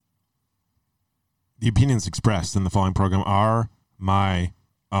The opinions expressed in the following program are my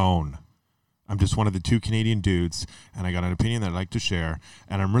own. I'm just one of the two Canadian dudes, and I got an opinion that I'd like to share,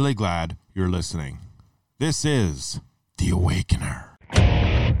 and I'm really glad you're listening. This is The Awakener.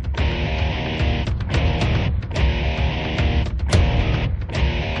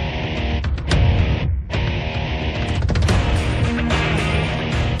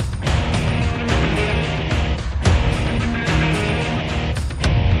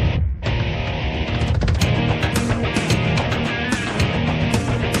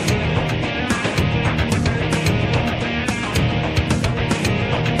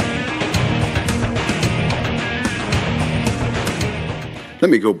 Let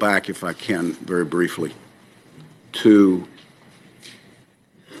me go back, if I can, very briefly, to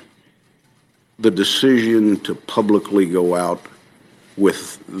the decision to publicly go out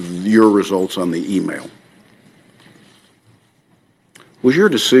with your results on the email. Was your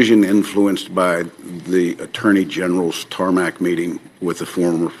decision influenced by the Attorney General's tarmac meeting with the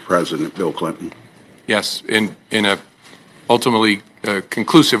former President Bill Clinton? Yes, in a ultimately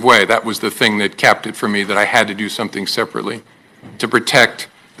conclusive way. That was the thing that capped it for me, that I had to do something separately to protect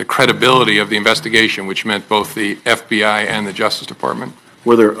the credibility of the investigation, which meant both the FBI and the Justice Department.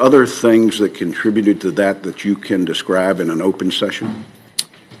 Were there other things that contributed to that you can describe in an open session?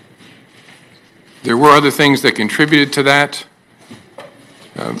 There were other things that contributed to that.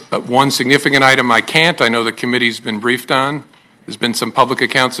 One significant item I can't. I know the committee's been briefed on. There's been some public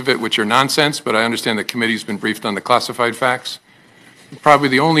accounts of it, which are nonsense, but I understand the committee's been briefed on the classified facts. Probably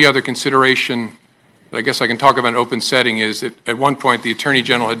the only other consideration that I guess I can talk about in open setting is that at one point the Attorney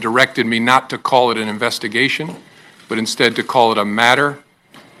General had directed me not to call it an investigation, but instead to call it a matter,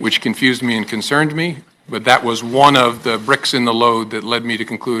 which confused me and concerned me. But that was one of the bricks in the load that led me to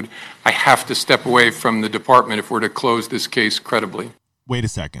conclude I have to step away from the department if we're to close this case credibly. Wait a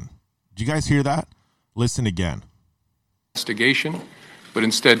second. Did you guys hear that? Listen again. Investigation, but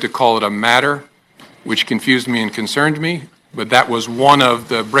instead to call it a matter, which confused me and concerned me. But that was one of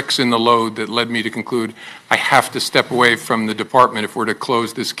the bricks in the load that led me to conclude I have to step away from the department if we're to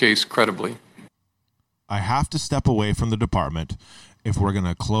close this case credibly. I have to step away from the department if we're going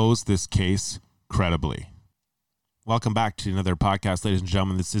to close this case credibly. Welcome back to another podcast, ladies and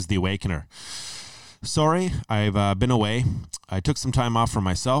gentlemen. This is The Awakener. Sorry, I've been away. I took some time off for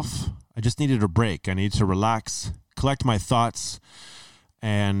myself. I just needed a break. I needed to relax, collect my thoughts,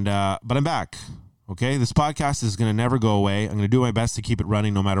 and but I'm back. Okay, this podcast is going to never go away. I'm going to do my best to keep it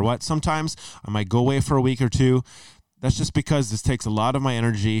running no matter what. Sometimes I might go away for a week or two. That's just because this takes a lot of my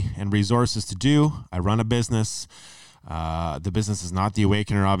energy and resources to do. I run a business. The business is not The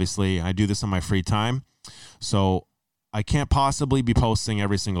Awakener, obviously. I do this on my free time. So I can't possibly be posting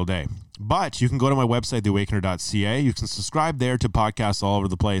every single day. But you can go to my website, theawakener.ca. You can subscribe there to podcasts all over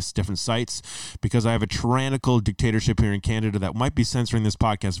the place, different sites, because I have a tyrannical dictatorship here in Canada that might be censoring this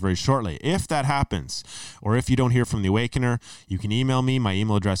podcast very shortly. If that happens, or if you don't hear from The Awakener, you can email me. My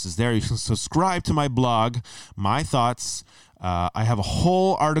email address is there. You can subscribe to my blog, my thoughts. I have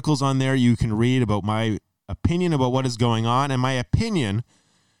whole articles on there you can read about my opinion about what is going on. And my opinion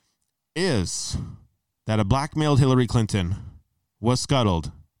is that a blackmailed Hillary Clinton was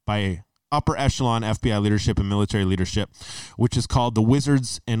scuttled by upper echelon FBI leadership and military leadership, which is called the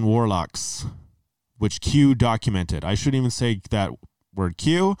Wizards and Warlocks, which Q documented. I shouldn't even say that word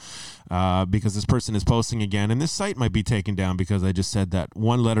Q because this person is posting again, and this site might be taken down because I just said that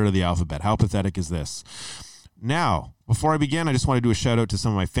one letter of the alphabet. How pathetic is this? Now, before I begin, I just want to do a shout out to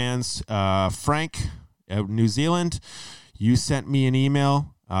some of my fans. Frank out in New Zealand, you sent me an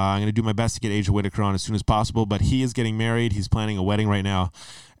email. I'm going to do my best to get Asia Whitaker on as soon as possible, but he is getting married. He's planning a wedding right now,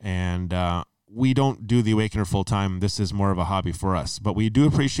 and we don't do The Awakener full-time. This is more of a hobby for us, but we do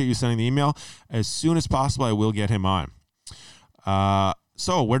appreciate you sending the email. As soon as possible, I will get him on.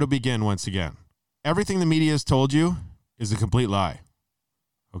 So where to begin once again? Everything the media has told you is a complete lie,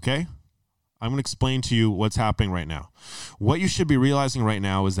 okay? I'm going to explain to you what's happening right now. What you should be realizing right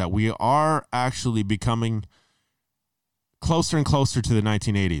now is that we are actually becoming closer and closer to the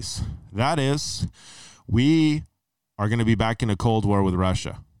 1980s. That is, we are going to be back in a Cold War with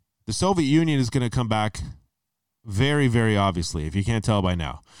Russia. The Soviet Union is going to come back very, very obviously, if you can't tell by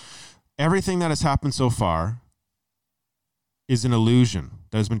now. Everything that has happened so far is an illusion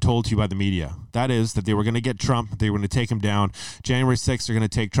that has been told to you by the media. That is, that they were going to get Trump, they were going to take him down. January 6th, they're going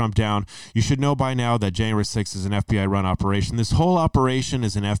to take Trump down. You should know by now that January 6th is an FBI-run operation. This whole operation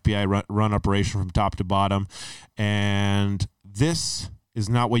is an FBI-run operation from top to bottom, and this is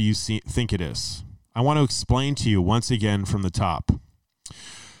not what you think it is. I want to explain to you once again from the top.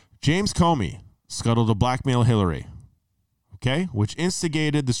 James Comey scuttled to blackmail Hillary. okay, which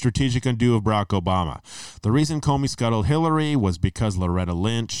instigated the strategic undo of Barack Obama. The reason Comey scuttled Hillary was because Loretta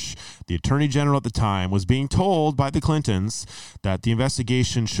Lynch, the attorney general at the time, was being told by the Clintons that the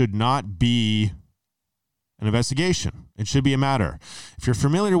investigation should not be an investigation. It should be a matter. If you're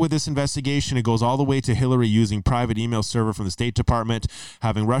familiar with this investigation, it goes all the way to Hillary using private email server from the State Department,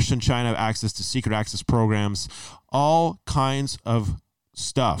 having Russia and China have access to secret access programs, all kinds of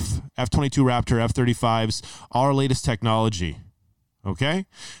stuff. F-22 Raptor, F-35s, all our latest technology. Okay?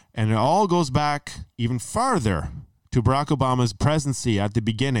 And it all goes back even farther to Barack Obama's presidency at the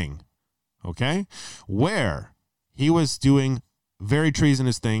beginning. Okay? Where he was doing very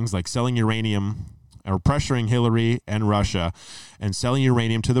treasonous things like selling uranium or pressuring Hillary and Russia and selling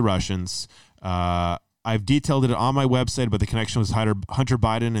uranium to the Russians. I've detailed it on my website about the connection with Hunter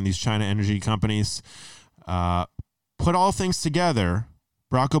Biden and these China energy companies. Put all things together,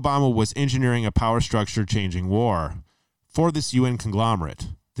 Barack Obama was engineering a power structure changing war for this UN conglomerate.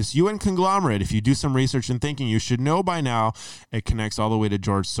 This UN conglomerate, if you do some research and thinking, you should know by now, it connects all the way to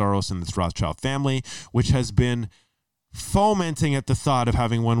George Soros and this Rothschild family, which has been fomenting at the thought of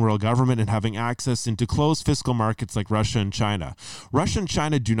having one world government and having access into closed fiscal markets like Russia and China. Russia and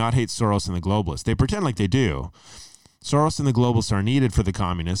China do not hate Soros and the globalists. They pretend like they do. Soros and the globalists are needed for the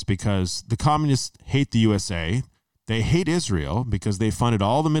communists because the communists hate the USA. They hate Israel because they funded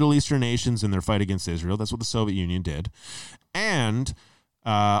all the Middle Eastern nations in their fight against Israel. That's what the Soviet Union did. And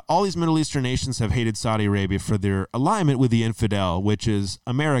all these Middle Eastern nations have hated Saudi Arabia for their alignment with the infidel, which is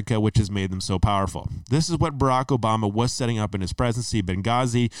America, which has made them so powerful. This is what Barack Obama was setting up in his presidency.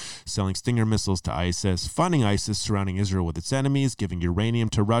 Benghazi, selling Stinger missiles to ISIS, funding ISIS, surrounding Israel with its enemies, giving uranium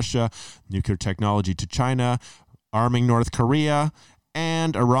to Russia, nuclear technology to China, arming North Korea,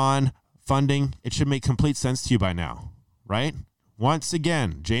 and Iran funding. It should make complete sense to you by now, right? Once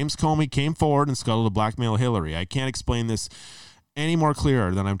again, James Comey came forward and scuttled to blackmail Hillary. I can't explain this any more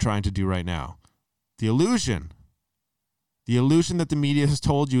clearer than I'm trying to do right now. The illusion that the media has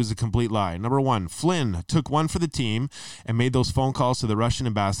told you is a complete lie. Number one, Flynn took one for the team and made those phone calls to the Russian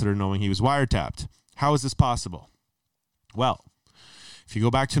ambassador knowing he was wiretapped. How is this possible? Well, if you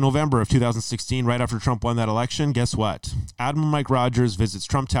go back to November of 2016, right after Trump won that election, guess what? Admiral Mike Rogers visits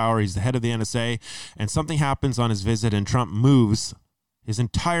Trump Tower. He's the head of the NSA, and something happens on his visit, and Trump moves his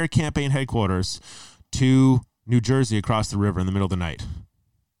entire campaign headquarters to New Jersey across the river in the middle of the night.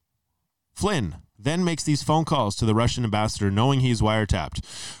 Flynn then makes these phone calls to the Russian ambassador knowing he's wiretapped.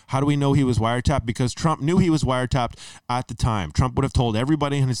 How do we know he was wiretapped? Because Trump knew he was wiretapped at the time. Trump would have told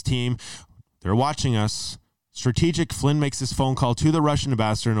everybody on his team, they're watching us. Strategic, Flynn makes this phone call to the Russian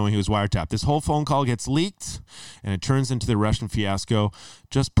ambassador knowing he was wiretapped. This whole phone call gets leaked, and it turns into the Russian fiasco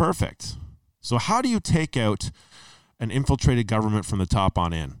just perfect. So how do you take out an infiltrated government from the top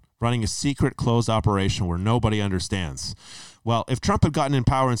on in, running a secret closed operation where nobody understands? Well, if Trump had gotten in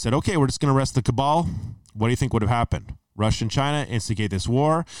power and said, okay, we're just going to arrest the cabal, what do you think would have happened? Russia and China instigate this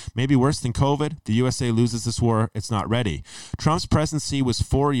war. Maybe worse than COVID, the USA loses this war. It's not ready. Trump's presidency was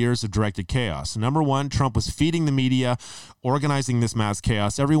 4 years of directed chaos. Number one, Trump was feeding the media, organizing this mass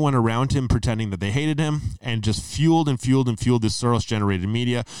chaos, everyone around him pretending that they hated him, and just fueled this Soros-generated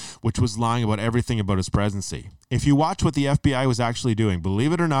media, which was lying about everything about his presidency. If you watch what the FBI was actually doing,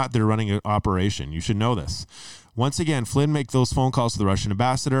 believe it or not, they're running an operation. You should know this. Once again, Flynn makes those phone calls to the Russian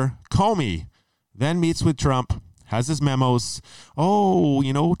ambassador. Comey then meets with Trump, has his memos.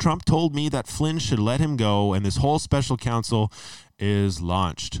 Oh, Trump told me that Flynn should let him go, and this whole special counsel is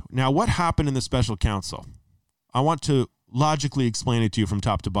launched. Now, what happened in the special counsel? I want to logically explain it to you from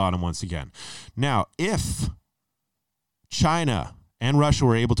top to bottom once again. Now, if China and Russia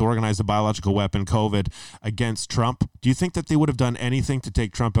were able to organize a biological weapon, COVID, against Trump, do you think that they would have done anything to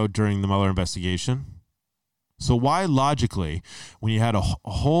take Trump out during the Mueller investigation? So why, logically, when you had a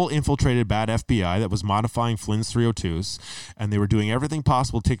whole infiltrated bad FBI that was modifying Flynn's 302s and they were doing everything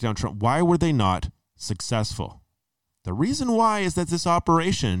possible to take down Trump, why were they not successful? The reason why is that this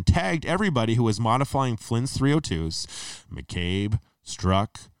operation tagged everybody who was modifying Flynn's 302s, McCabe,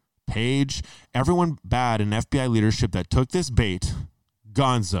 Strzok, Page, everyone bad in FBI leadership that took this bait,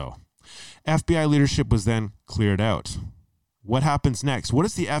 gonzo. FBI leadership was then cleared out. What happens next? What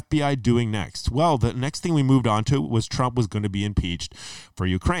is the FBI doing next? Well, the next thing we moved on to was Trump was going to be impeached for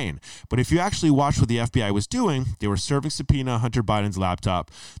Ukraine. But if you actually watch what the FBI was doing, they were serving subpoena Hunter Biden's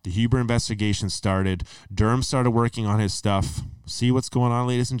laptop. The Huber investigation started. Durham started working on his stuff. See what's going on,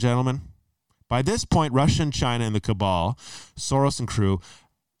 ladies and gentlemen? By this point, Russia and China and the cabal, Soros and crew,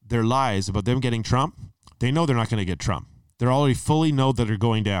 their lies about them getting Trump, they know they're not going to get Trump. They're already fully know that they're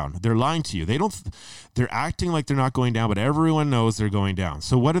going down. They're lying to you. They're acting like they're not going down, but everyone knows they're going down.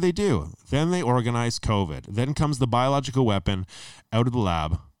 So what do? Then they organize COVID. Then comes the biological weapon out of the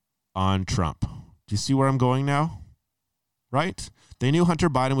lab on Trump. Do you see where I'm going now? Right? They knew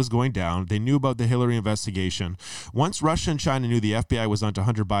Hunter Biden was going down. They knew about the Hillary investigation. Once Russia and China knew the FBI was onto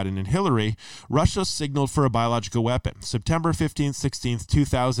Hunter Biden and Hillary, Russia signaled for a biological weapon. September 15th, 16th,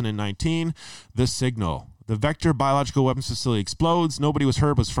 2019, the signal. The Vector Biological Weapons Facility explodes. Nobody was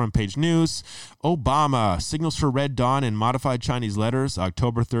hurt was front page news. Obama signals for Red Dawn in modified Chinese letters,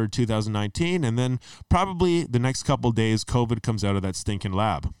 October 3rd, 2019. And then probably the next couple of days, COVID comes out of that stinking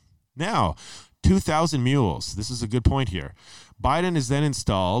lab. Now, 2,000 mules. This is a good point here. Biden is then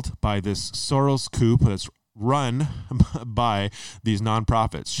installed by this Soros coup that's run by these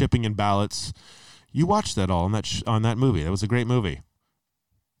nonprofits, shipping in ballots. You watched that all on that movie. That was a great movie.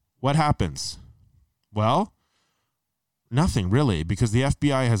 What happens? Well, nothing really, because the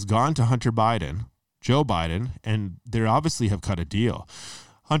FBI has gone to Hunter Biden, Joe Biden, and they obviously have cut a deal.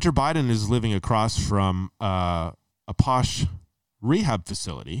 Hunter Biden is living across from a posh rehab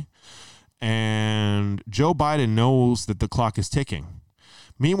facility, and Joe Biden knows that the clock is ticking.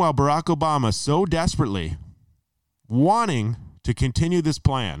 Meanwhile, Barack Obama so desperately wanting to continue this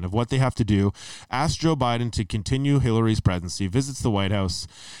plan of what they have to do, asks Joe Biden to continue Hillary's presidency, visits the White House,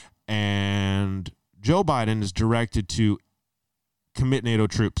 and Joe Biden is directed to commit NATO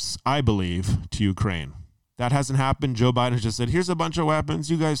troops, I believe, to Ukraine. That hasn't happened. Joe Biden just said, here's a bunch of weapons.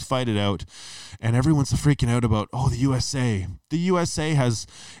 You guys fight it out. And everyone's freaking out about, the USA. The USA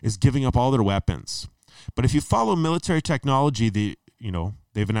is giving up all their weapons. But if you follow military technology,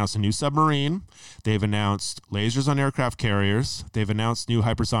 they've announced a new submarine. They've announced lasers on aircraft carriers. They've announced new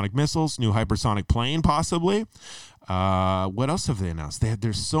hypersonic missiles, new hypersonic plane possibly. What else have they announced?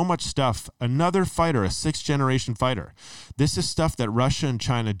 There's so much stuff. Another fighter, a 6th-generation fighter. This is stuff that Russia and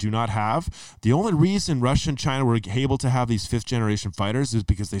China do not have. The only reason Russia and China were able to have these 5th-generation fighters is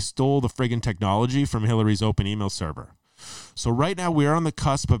because they stole the friggin' technology from Hillary's open email server. So right now we are on the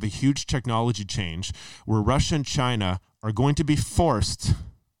cusp of a huge technology change where Russia and China are going to be forced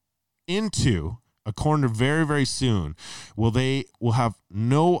into a corner very, very soon. They will have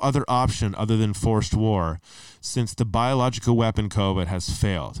no other option other than forced war since the biological weapon COVID has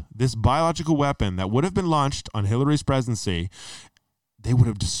failed. This biological weapon that would have been launched on Hillary's presidency, they would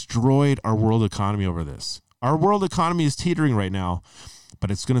have destroyed our world economy over this. Our world economy is teetering right now,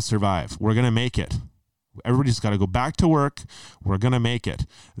 but it's going to survive. We're going to make it. Everybody's got to go back to work. We're going to make it.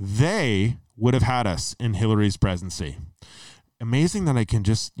 They would have had us in Hillary's presidency. Amazing that I can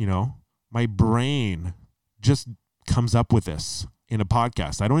just, my brain just comes up with this in a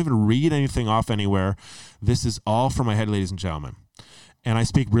podcast. I don't even read anything off anywhere. This is all from my head, ladies and gentlemen. And I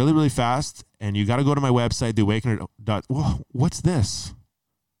speak really, really fast, and you got to go to my website, theawakener. Whoa, what's this?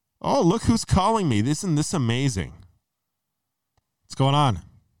 Oh, look who's calling me. Isn't this amazing? What's going on?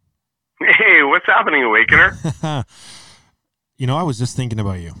 Hey, what's happening, Awakener? I was just thinking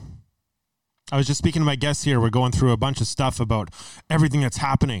about you. I was just speaking to my guests here. We're going through a bunch of stuff about everything that's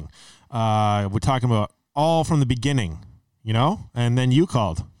happening. We're talking about all from the beginning, and then you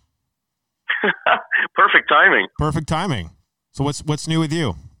called. Perfect timing. Perfect timing. So what's new with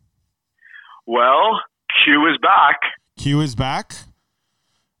you? Well, Q is back. Q is back.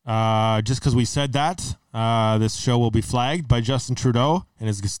 Just because we said that, this show will be flagged by Justin Trudeau and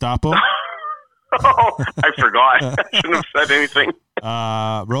his Gestapo. Oh, I forgot. I shouldn't have said anything.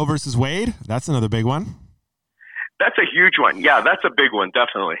 Roe versus Wade. That's another big one. That's a huge one. Yeah, that's a big one,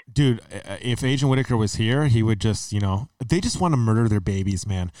 definitely. Dude, if Agent Whitaker was here, he would just, they just want to murder their babies,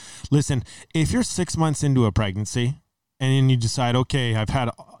 man. Listen, if you're 6 months into a pregnancy and then you decide, okay, I've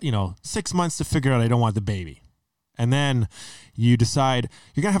had, 6 months to figure out I don't want the baby. And then you decide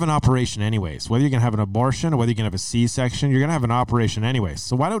you're going to have an operation anyways. Whether you're going to have an abortion or whether you're going to have a C-section, you're going to have an operation anyways.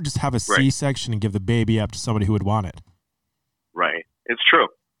 So why don't just have a C-section and give the baby up to somebody who would want it? Right. It's true.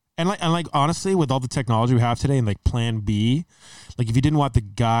 And honestly, with all the technology we have today and plan B, if you didn't want the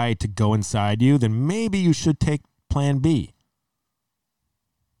guy to go inside you, then maybe you should take plan B.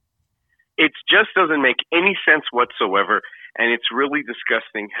 It just doesn't make any sense whatsoever. And it's really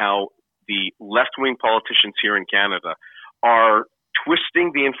disgusting how the left-wing politicians here in Canada are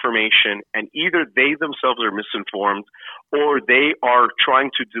twisting the information, and either they themselves are misinformed or they are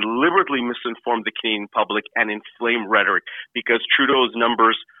trying to deliberately misinform the Canadian public and inflame rhetoric because Trudeau's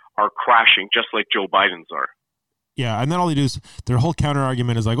numbers are crashing just like Joe Biden's are. Yeah, and then all they do is their whole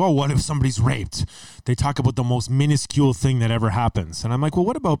counter-argument is what if somebody's raped? They talk about the most minuscule thing that ever happens. And I'm like, well,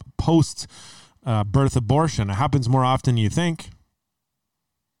 what about post-birth abortion? It happens more often than you think.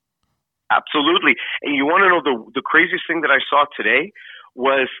 Absolutely. And you want to know the craziest thing that I saw today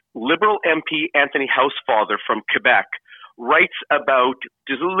was Liberal MP Anthony Housefather from Quebec writes about,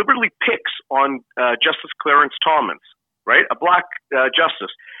 deliberately picks on Justice Clarence Thomas, right? A black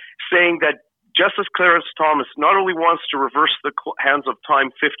justice, saying that Justice Clarence Thomas not only wants to reverse the hands of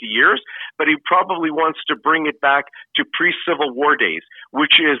time 50 years, but he probably wants to bring it back to pre-Civil War days,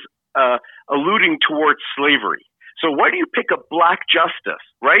 which is alluding towards slavery. So why do you pick a black justice,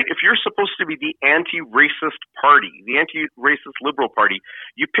 right? If you're supposed to be the anti-racist party, the anti-racist Liberal Party,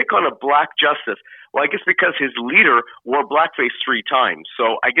 you pick on a black justice. Well, I guess because his leader wore blackface 3 times.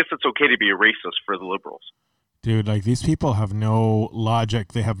 So I guess it's okay to be a racist for the Liberals. Dude, like, these people have no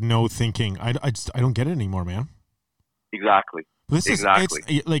logic. They have no thinking. I don't get it anymore, man. Exactly. It's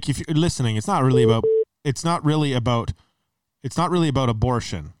like, if you're listening, it's not really about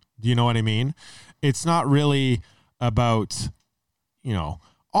abortion. Do you know what I mean? It's not really about,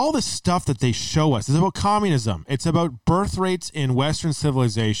 all the stuff that they show us. It's about communism. It's about birth rates in Western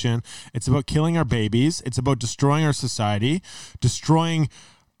civilization. It's about killing our babies. It's about destroying our society, destroying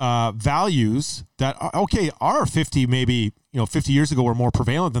values that, are 50 years ago were more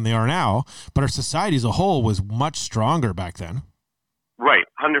prevalent than they are now, but our society as a whole was much stronger back then. Right,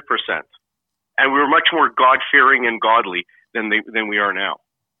 100%. And we were much more God-fearing and godly than we are now.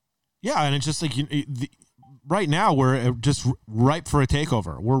 Yeah, and it's just like, right now we're just ripe for a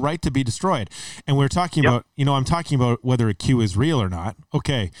takeover. We're right to be destroyed. And we're talking about, I'm talking about whether a Q is real or not.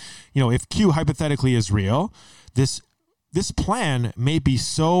 Okay, if Q hypothetically is real, this plan may be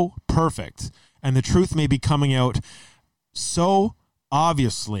so perfect and the truth may be coming out so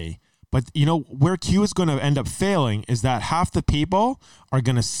obviously, but where Q is going to end up failing is that half the people are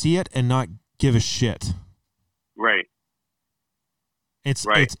going to see it and not give a shit. Right. It's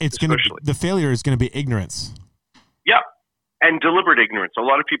going to, the failure is going to be ignorance. Yeah. And deliberate ignorance. A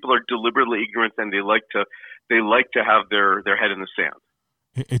lot of people are deliberately ignorant, and they like to have their head in the sand.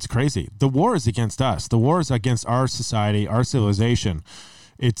 It's crazy. The war is against us. The war is against our society, our civilization.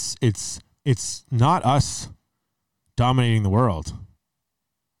 It's not us dominating the world.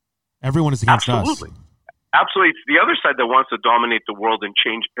 Everyone is against us. Absolutely. It's the other side that wants to dominate the world and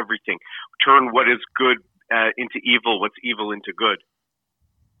change everything. Turn what is good into evil, what's evil into good.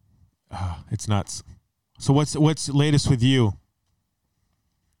 It's nuts. So what's latest with you?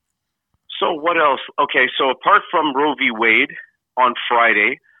 So what else? Okay, so apart from Roe v. Wade on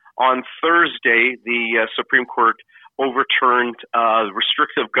Friday, on Thursday, the Supreme Court overturned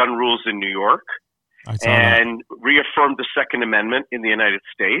restrictive gun rules in New York and reaffirmed the Second Amendment in the United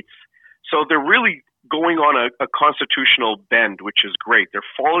States. So they're really going on a constitutional bend, which is great. They're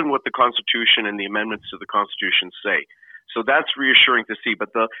following what the Constitution and the amendments to the Constitution say. So that's reassuring to see.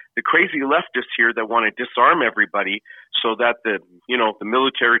 But the crazy leftists here that want to disarm everybody so that the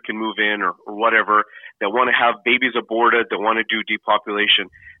military can move in or whatever, that want to have babies aborted, that want to do depopulation,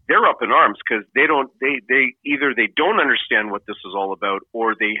 they're up in arms because they either don't understand what this is all about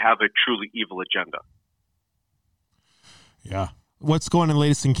or they have a truly evil agenda. Yeah. What's going on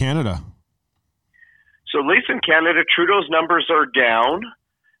latest in Canada? So latest in Canada, Trudeau's numbers are down.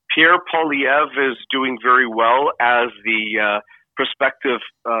 Pierre Poilievre is doing very well as the prospective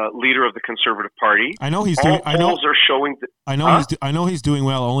leader of the Conservative Party. I know he's doing. Polls are showing. I know he's doing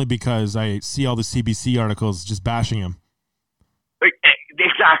well only because I see all the CBC articles just bashing him.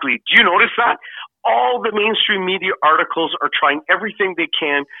 Exactly. Do you notice that? All the mainstream media articles are trying everything they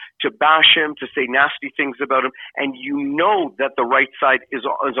can to bash him, to say nasty things about him, and you know that the right side is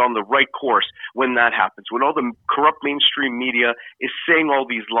on the right course when that happens, when all the corrupt mainstream media is saying all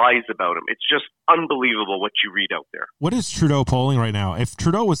these lies about him. It's just unbelievable what you read out there. What is Trudeau polling right now? If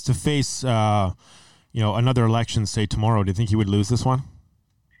Trudeau was to face another election, say tomorrow, do you think he would lose this one?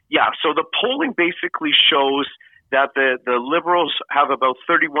 Yeah, so the polling basically shows that the Liberals have about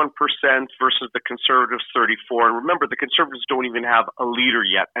 31% versus the Conservatives 34%. And remember, the Conservatives don't even have a leader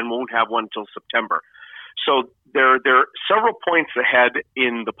yet and won't have one until September. So they're several points ahead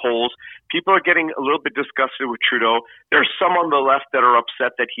in the polls. People are getting a little bit disgusted with Trudeau. There's some on the left that are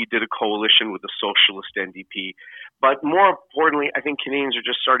upset that he did a coalition with the socialist NDP. But more importantly, I think Canadians are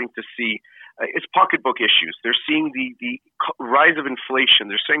just starting to see it's pocketbook issues. They're seeing the rise of inflation.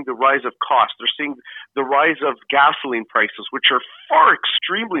 They're seeing the rise of cost. They're seeing the rise of gasoline prices, which are far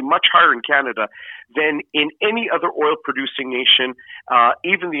extremely much higher in Canada than in any other oil-producing nation,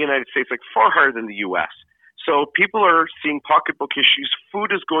 even the United States, like far higher than the U.S. So people are seeing pocketbook issues.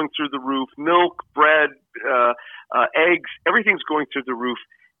 Food is going through the roof. Milk, bread, eggs, everything's going through the roof.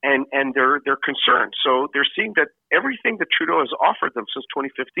 And they're concerned. So they're seeing that everything that Trudeau has offered them since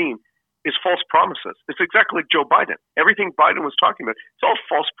 2015 is false promises. It's exactly like Joe Biden. Everything Biden was talking about, it's all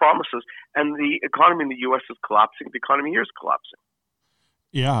false promises, and the economy in the U.S. is collapsing. The economy here is collapsing.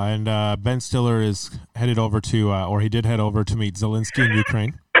 Yeah, and Ben Stiller is headed over to, or he did head over to meet Zelensky in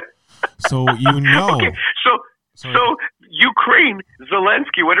Ukraine. So Okay, so Ukraine,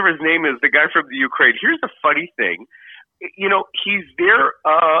 Zelensky, whatever his name is, the guy from the Ukraine. Here's the funny thing. He's there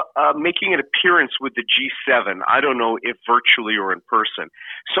making an appearance with the G7. I don't know if virtually or in person.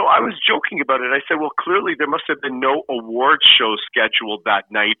 So I was joking about it. I said, well, clearly there must have been no award show scheduled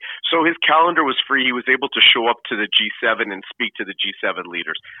that night. So his calendar was free. He was able to show up to the G7 and speak to the G7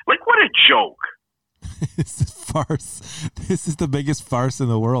 leaders. Like, what a joke. This is farce. This is the biggest farce in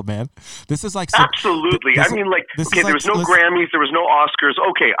the world, man. This is like absolutely. There was no Grammys, there was no Oscars.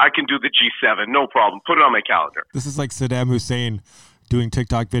 Okay, I can do the G7, no problem. Put it on my calendar. This is like Saddam Hussein doing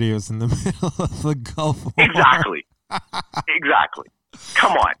TikTok videos in the middle of the Gulf War. Exactly.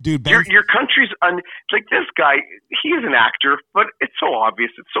 Come on, dude. Your country's like this guy. He is an actor, but it's so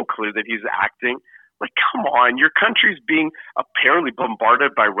obvious. It's so clear that he's acting. Like, come on, your country's being apparently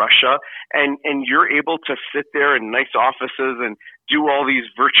bombarded by Russia, and you're able to sit there in nice offices and do all these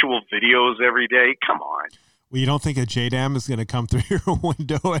virtual videos every day. Come on. Well, you don't think a JDAM is going to come through your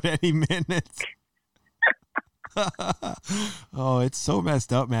window at any minute? Oh, it's so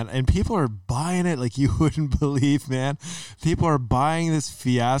messed up, man. And people are buying it like you wouldn't believe, man. People are buying this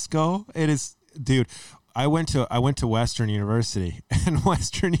fiasco. It is, dude. I went to Western University, and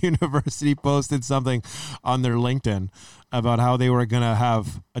Western University posted something on their LinkedIn about how they were going to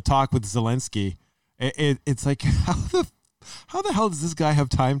have a talk with Zelensky. It's like, how the hell does this guy have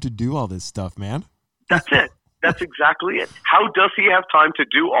time to do all this stuff, man? That's it. That's exactly it. How does he have time to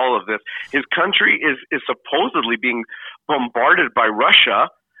do all of this? His country is supposedly being bombarded by Russia,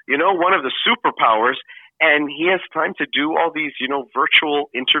 one of the superpowers, and he has time to do all these,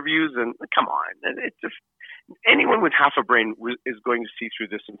 virtual interviews. And come on, it just anyone with half a brain is going to see through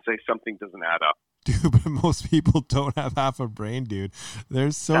this and say something doesn't add up. Dude, but most people don't have half a brain, dude.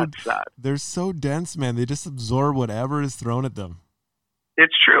 They're so dense, man. They just absorb whatever is thrown at them.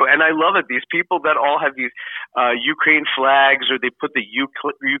 It's true, and I love it. These people that all have these Ukraine flags, or they put the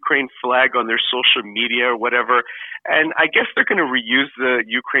Ukraine flag on their social media or whatever, and I guess they're going to reuse the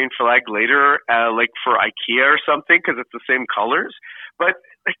Ukraine flag later, like for IKEA or something, because it's the same colors. But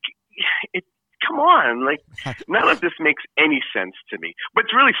come on, none of this makes any sense to me. But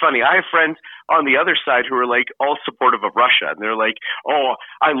it's really funny. I have friends on the other side who are like all supportive of Russia, and they're like, "Oh,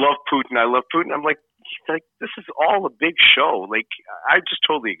 I love Putin. I love Putin." I'm like, this is all a big show. Like, I just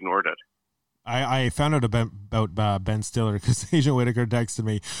totally ignored it. I found out about Ben Stiller because Agent Whitaker texted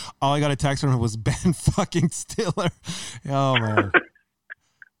me. All I got a text from him was Ben fucking Stiller. Oh, man.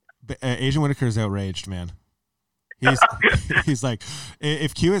 Agent Whitaker is outraged, man. He's like,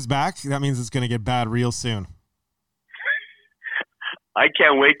 if Q is back, that means it's going to get bad real soon. I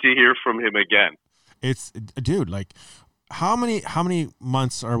can't wait to hear from him again. It's, dude, like, how many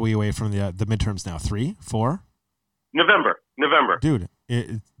months are we away from the midterms now? 3, 4? November. Dude,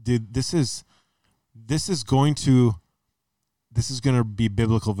 dude, this is going to be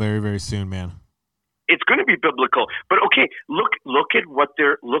biblical very, very soon, man. It's going to be biblical, but okay. Look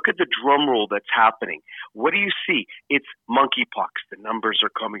at the drum roll that's happening. What do you see? It's monkeypox. The numbers are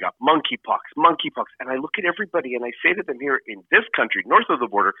coming up. Monkeypox, and I look at everybody and I say to them here in this country, north of the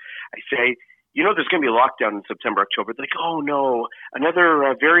border, I say, there's going to be a lockdown in September, October. They're like, oh no, another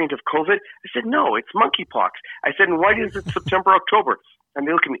variant of COVID. I said, no, it's monkeypox. I said, and why is it September, October? And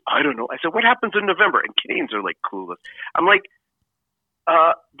they look at me, I don't know. I said, what happens in November? And Canadians are like clueless. I'm like,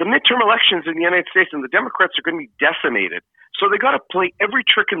 the midterm elections in the United States and the Democrats are going to be decimated. So they got to play every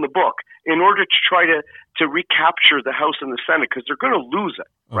trick in the book in order to try to recapture the House and the Senate, because they're going to lose it,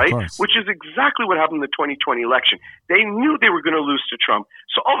 right? Which is exactly what happened in the 2020 election. They knew they were going to lose to Trump.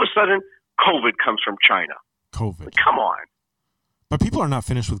 So all of a sudden, COVID comes from China. COVID. Come on. But people are not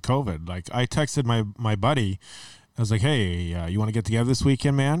finished with COVID. Like, I texted my buddy. I was like, hey, you want to get together this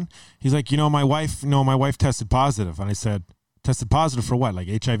weekend, man? He's like, my wife tested positive. And I said, tested positive for what? Like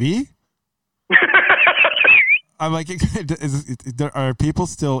HIV? I'm like, are people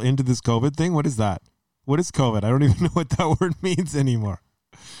still into this COVID thing? What is that? What is COVID? I don't even know what that word means anymore.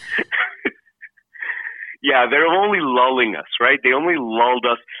 Yeah, they're only lulling us, right? They only lulled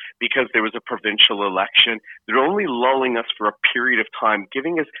us because there was a provincial election. They're only lulling us for a period of time,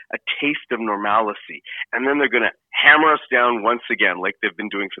 giving us a taste of normalcy. And then they're going to hammer us down once again, like they've been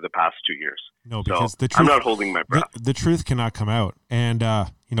doing for the past 2 years. No, because the truth, I'm not holding my breath. The truth cannot come out. And,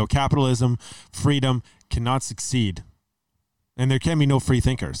 capitalism, freedom cannot succeed. And there can be no free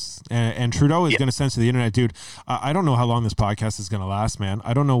thinkers. And Trudeau is going to censor the internet, dude. I don't know how long this podcast is going to last, man.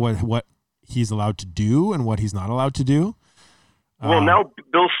 I don't know what he's allowed to do and what he's not allowed to do. Well, now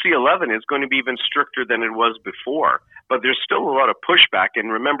Bill C-11 is going to be even stricter than it was before. But there's still a lot of pushback.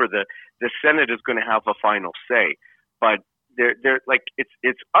 And remember, the Senate is going to have a final say. But they're like,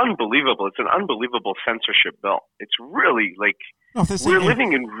 it's unbelievable. It's an unbelievable censorship bill. It's really like, we're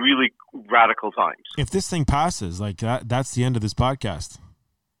living in really radical times. If this thing passes, like that's the end of this podcast.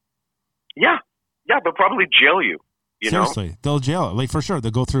 Yeah, they'll probably jail you. Seriously, they'll jail it. Like for sure,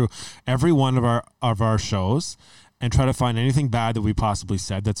 they'll go through every one of our shows and try to find anything bad that we possibly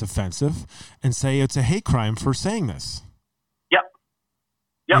said that's offensive, and say it's a hate crime for saying this.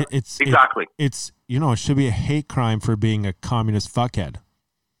 Yep. Exactly. It should be a hate crime for being a communist fuckhead.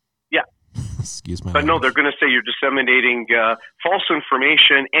 Yeah. Excuse me. But no, they're going to say you're disseminating false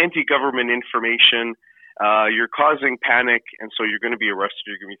information, anti-government information. You're causing panic, and so you're going to be arrested.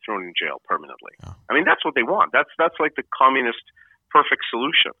 You're going to be thrown in jail permanently. Yeah. I mean, that's what they want. That's like the communist perfect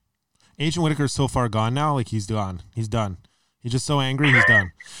solution. Agent Whitaker's so far gone now. Like he's gone. He's done. He's just so angry, he's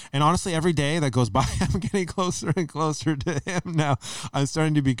done. And honestly, every day that goes by, I'm getting closer and closer to him now. I'm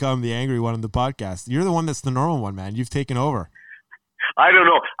starting to become the angry one on the podcast. You're the one that's the normal one, man. You've taken over. I don't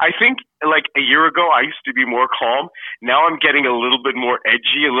know. I think like a year ago, I used to be more calm. Now I'm getting a little bit more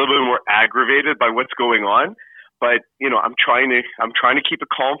edgy, a little bit more aggravated by what's going on. But, I'm trying to keep it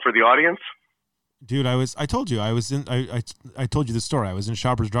calm for the audience. Dude, I told you the story. I was in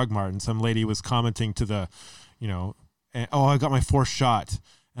Shoppers Drug Mart and some lady was commenting to the, I got my 4th shot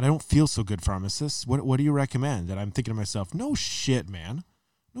and I don't feel so good, pharmacist. What do you recommend? And I'm thinking to myself, no shit, man.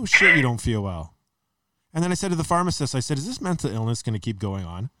 No shit, you don't feel well. And then I said to the pharmacist, I said, is this mental illness going to keep going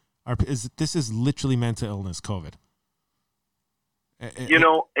on? This is literally mental illness, COVID.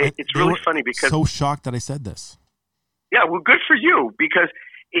 It's really funny because... so shocked that I said this. Yeah, well, good for you, because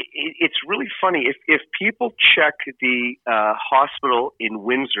it's really funny. If people check the hospital in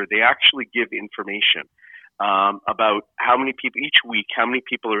Windsor, they actually give information about how many people each week, how many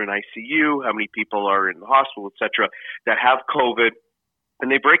people are in ICU, how many people are in the hospital, etc., that have COVID, and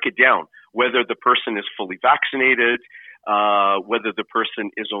they break it down, whether the person is fully vaccinated, whether the person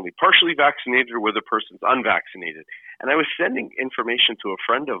is only partially vaccinated, or whether the person's unvaccinated. And I was sending information to a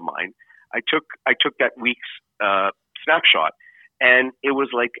friend of mine. I took that week's snapshot, and it was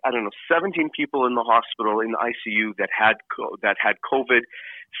like, 17 people in the hospital in the ICU that had COVID.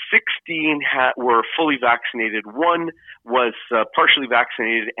 16 were fully vaccinated. 1 was partially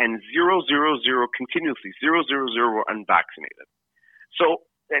vaccinated, and 0, 0, 0 continuously. 0, 0, 0 were unvaccinated. So,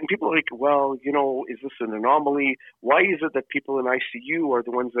 and people are like, well, is this an anomaly? Why is it that people in ICU are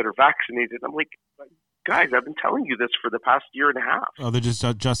the ones that are vaccinated? I'm like, guys, I've been telling you this for the past year and a half. Oh, they just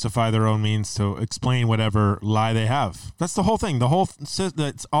justify their own means to explain whatever lie they have. That's the whole thing.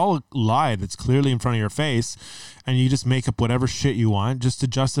 It's all a lie that's clearly in front of your face, and you just make up whatever shit you want just to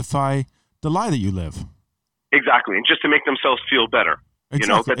justify the lie that you live. Exactly, and just to make themselves feel better.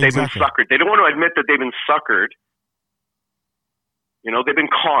 That they've been suckered. They don't want to admit that they've been suckered. They've been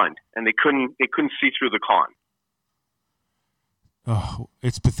conned, and they couldn't see through the con. Oh,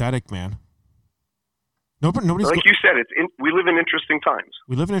 it's pathetic, man. Nobody's like you said, we live in interesting times.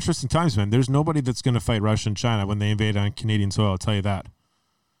 We live in interesting times, man. There's nobody that's going to fight Russia and China when they invade on Canadian soil. I'll tell you that.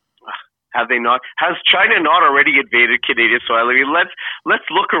 Have they not? Has China not already invaded Canadian soil? I mean, let's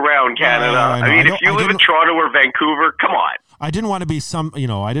look around Canada. I mean, if you live in Toronto or Vancouver, come on. I didn't want to be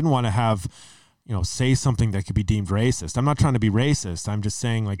I didn't want to have, say something that could be deemed racist. I'm not trying to be racist. I'm just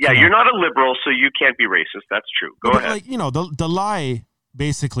saying, like, you're not a liberal, so you can't be racist. That's true. Go ahead. Like, the lie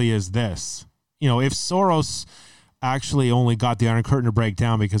basically is this. If Soros actually only got the Iron Curtain to break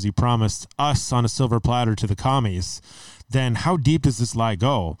down because he promised us on a silver platter to the commies, then how deep does this lie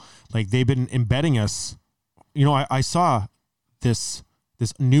go? Like, they've been embedding us. I saw this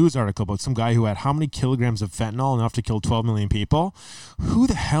news article about some guy who had how many kilograms of fentanyl enough to kill 12 million people. Who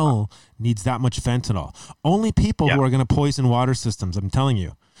the hell needs that much fentanyl? Only people who are going to poison water systems. I'm telling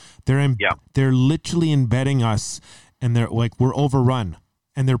you, they're literally embedding us, and they're like, we're overrun.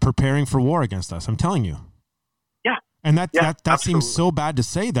 And they're preparing for war against us. I'm telling you. Yeah. And that seems so bad to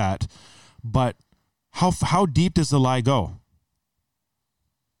say that, but how deep does the lie go?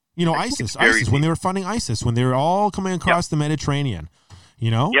 ISIS, when they were funding ISIS, when they were all coming across the Mediterranean,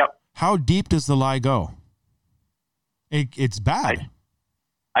 how deep does the lie go? It's bad.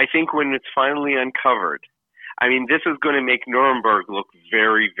 I think when it's finally uncovered, I mean, this is going to make Nuremberg look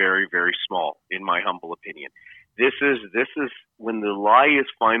very, very, very small, in my humble opinion. This is when the lie is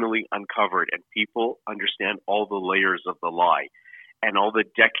finally uncovered and people understand all the layers of the lie and all the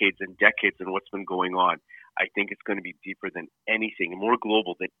decades and decades and what's been going on. I think it's going to be deeper than anything, more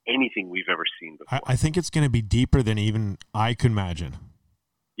global than anything we've ever seen before. I think it's going to be deeper than even I could imagine.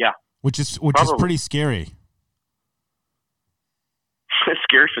 Yeah. Which is pretty scary. It's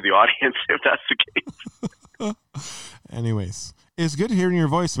scary for the audience if that's the case. Anyways, it's good hearing your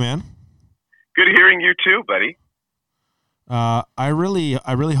voice, man. Good hearing you too, buddy. I really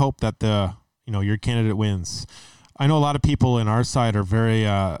hope that your candidate wins. I know a lot of people in our side are very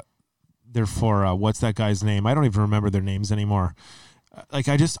they're for what's that guy's name? I don't even remember their names anymore.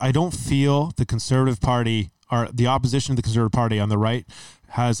 I don't feel the Conservative Party or the opposition to the Conservative Party on the right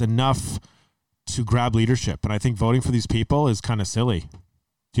has enough to grab leadership, and I think voting for these people is kind of silly.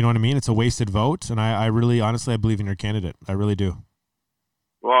 Do you know what I mean? It's a wasted vote, and I really, honestly, I believe in your candidate. I really do.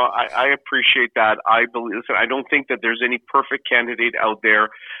 Well, I appreciate that. Listen, I don't think that there's any perfect candidate out there,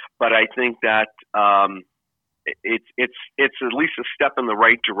 but I think that it's at least a step in the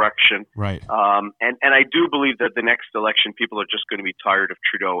right direction. Right. And I do believe that the next election, people are just going to be tired of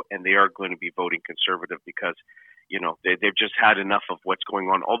Trudeau, and they are going to be voting Conservative because, they've just had enough of what's going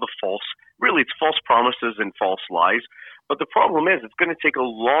on. All the it's false promises and false lies. But the problem is it's going to take a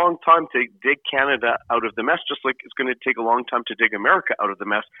long time to dig Canada out of the mess, just like it's going to take a long time to dig America out of the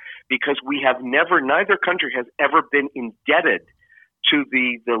mess, because neither country has ever been indebted to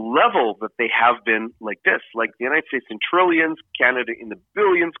the level that they have been like this. Like the United States in trillions, Canada in the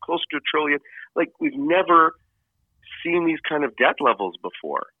billions, close to a trillion. Like we've never seen these kind of debt levels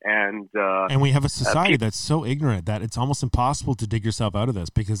before. And we have a society that's so ignorant that it's almost impossible to dig yourself out of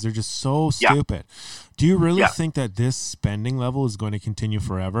this because they're just so stupid. Do you really think that this spending level is going to continue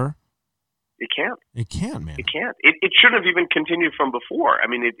forever? It can't. It can't, man. It can't. It shouldn't have even continued from before. I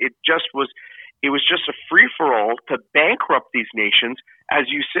mean, it was just a free-for-all to bankrupt these nations, as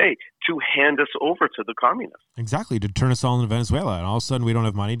you say, to hand us over to the communists. Exactly, to turn us all into Venezuela. And all of a sudden we don't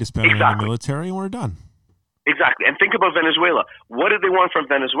have money to spend on the military and we're done. Exactly. And think about Venezuela. What do they want from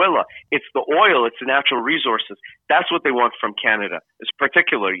Venezuela? It's the oil. It's the natural resources. That's what they want from Canada,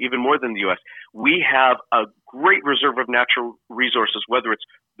 particularly, even more than the U.S. We have a great reserve of natural resources, whether it's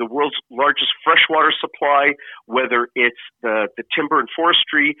the world's largest freshwater supply, whether it's the timber and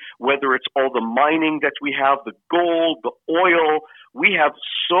forestry, whether it's all the mining that we have, the gold, the oil.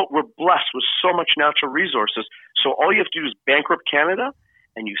 We're blessed with so much natural resources. So all you have to do is bankrupt Canada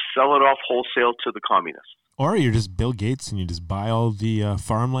and you sell it off wholesale to the communists. Or you're just Bill Gates and you just buy all the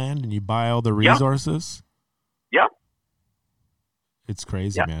farmland and you buy all the resources. Yeah. It's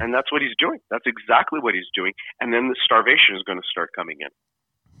crazy, man. And that's what he's doing. That's exactly what he's doing. And then the starvation is going to start coming in,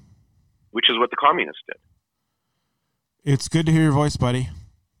 which is what the communists did. It's good to hear your voice, buddy.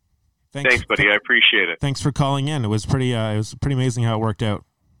 Thanks, buddy. I appreciate it. Thanks for calling in. It was pretty amazing how it worked out.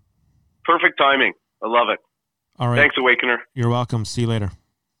 Perfect timing. I love it. All right. Thanks, Awakener. You're welcome. See you later.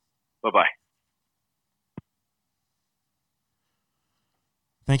 Bye-bye.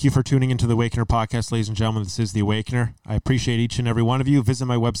 Thank you for tuning into the Awakener podcast, ladies and gentlemen. This is the Awakener. I appreciate each and every one of you. Visit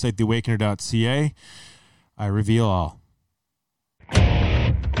my website, theawakener.ca. I reveal all.